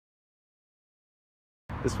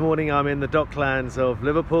This morning I'm in the docklands of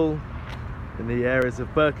Liverpool, in the areas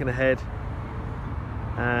of Birkenhead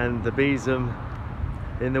and the Besom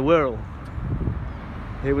in the Wirral.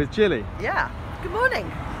 Here with Gilly. Yeah, good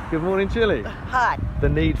morning. Good morning, Gilly. Hi. The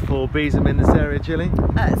need for Besom in this area, Gilly?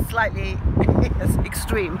 Slightly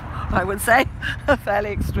extreme, I would say.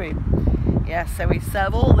 Fairly extreme. Yes, so we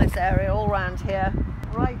serve all this area all around here,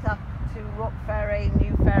 right up to Rock Ferry,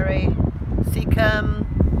 New Ferry, Seacombe,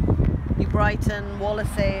 New Brighton,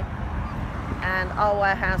 Wallasey, and our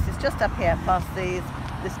warehouse is just up here past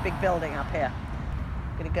this big building up here.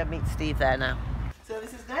 I'm going to go meet Steve there now. So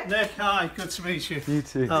this is Nick. Nick, hi, good to meet you. You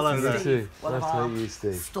too. Hello there. You too. One of Nice to our meet you,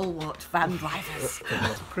 Steve. stalwart van drivers.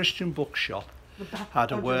 The Christian bookshop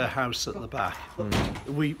had a warehouse at the back.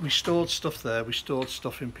 We stored stuff there, we stored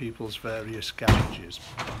stuff in people's various garages.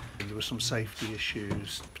 There were some safety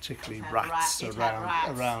issues, particularly rats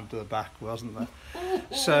around the back, wasn't there?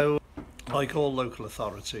 So, like all local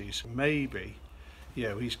authorities, maybe,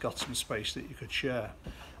 he's got some space that you could share.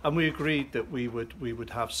 And we agreed that we would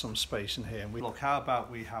have some space in here. And we look, how about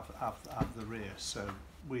we have the rear? So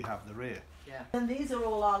we have the rear. Yeah. And these are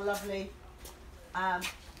all our lovely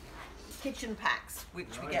kitchen packs,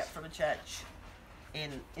 which we get from a church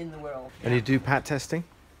in the Wirral. And you do pat testing?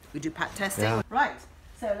 We do pack testing. Yeah. Right.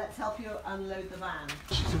 So let's help you unload the van.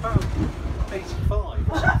 She's about 85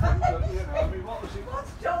 or something. I mean, what was it?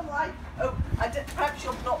 What's John like? Oh, perhaps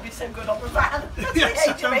you'll not be so good on the van at Yes,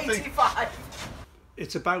 the age of 85.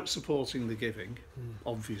 It's about supporting the giving,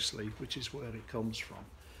 obviously, which is where it comes from,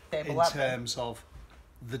 in terms of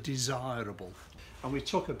the desirable. And we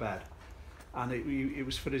took a bed, and it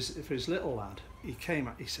was for his little lad. He came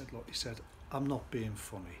out, he said, I'm not being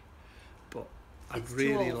funny, but I'd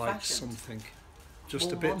really like something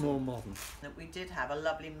just a bit more modern. We did have a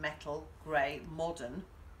lovely metal, grey, modern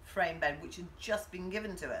frame bed, which had just been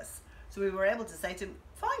given to us. So we were able to say to him,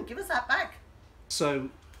 fine, give us that back. So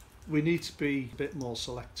we need to be a bit more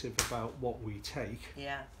selective about what we take.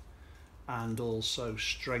 Yeah. And also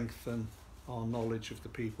strengthen our knowledge of the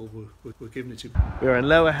people we're giving it to. We're in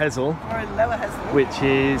Lower Hessel. We're in Lower Hessel. Which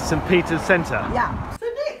is St Peter's Centre. Yeah. So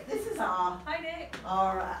Nick, this is our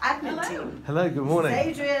admin team. Hello, good morning.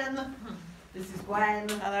 This is Adrian. This is Gwen.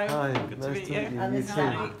 Hello. Hi, good nice to meet you. And this is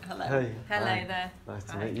Annie. Hello. Hey. Hello Hi. there. Nice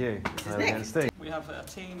to Hi. meet you. This is Hello Nick. again, Steve. We have a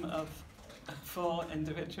team of 4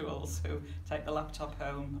 individuals who take the laptop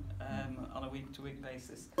home on a week-to-week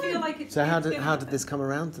basis. I feel like it's So how did this come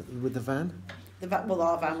around with the van?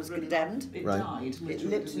 Our van was condemned. It Right. died. It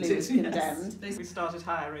literally was condemned. Yes. We started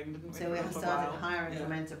hiring, didn't we? So we for a started while? hiring Yeah.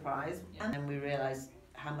 from Enterprise, Yeah. and then we realised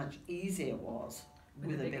how much easier it was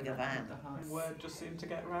with a bigger van. Word just seemed to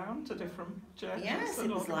get round to different churches Yes, and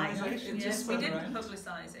it was like- organisations. Yes, just we went didn't around.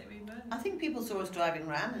 publicise it. We weren't. I think people saw us driving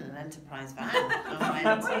around in an Enterprise van.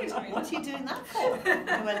 And went, what are you doing that for? And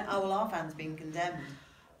I went, oh, well, our van's been condemned.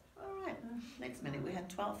 All right, next minute we had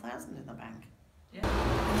 12,000 in the bank.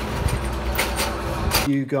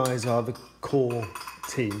 You guys are the core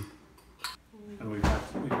team. And we've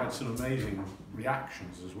had some amazing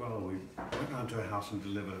reactions as well. We went round to a house and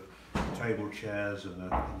delivered table chairs and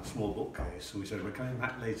a small bookcase, and we said we're coming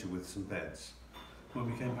back later with some beds.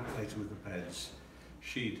 When we came back later with the beds,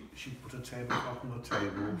 she'd put a tablecloth on the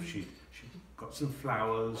table, she'd got some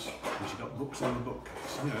flowers, and she got books in the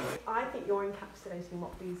bookcase. You know. I think you're encapsulating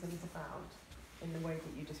what Besom is about in the way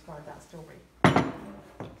that you describe that story.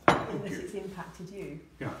 In that it's impacted you.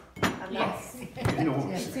 Yeah. And that's,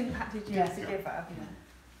 Enormous. it's impacted you as a giver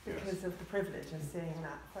because of the privilege of seeing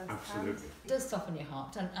that firsthand. Absolutely. It does soften your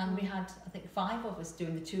heart, and we had, I think, 5 of us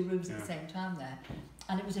doing the 2 rooms at the same time there,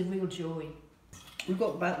 and it was a real joy. We've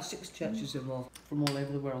got about 6 churches involved from all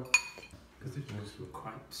over the world. Cathedrals were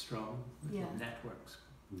quite strong, Yeah. networks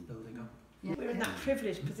building up. Yeah. We're in that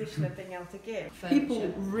privileged position of being able to give. People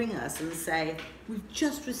ring us and say, we've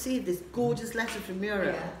just received this gorgeous letter from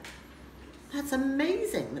Wirral. Yeah. That's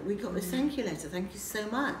amazing that we got this thank you letter. Thank you so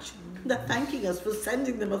much. They're thanking us for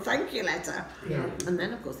sending them a thank you letter. Yeah. And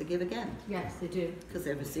then, of course, they give again Yes, they do. because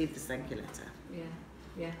they've received this thank you letter. Yeah,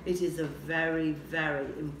 yeah. It is a very, very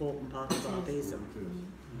important part of our Besom.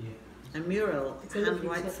 Yeah. And Wirral It's a lovely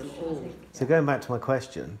handwrites them touch, I all. think. So going back to my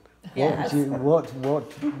question, Yes. what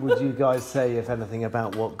would you guys say, if anything,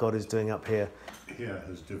 about what God is doing up here? Here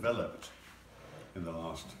has developed in the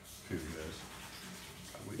last few years.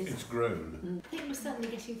 It's grown. I think we're certainly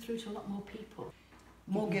getting through to a lot more people.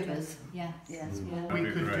 More givers. Yes. Yes. Yeah. We That'd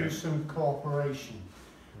be could do great. some cooperation,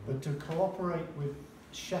 but to cooperate with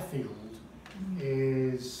Sheffield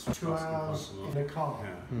is 2 hours in a car.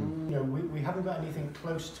 Yeah. You know, we haven't got anything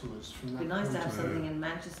close to us from It'd that be nice to point have of view. something in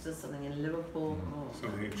Manchester, something in Liverpool. Oh,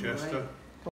 Something in great. Chester.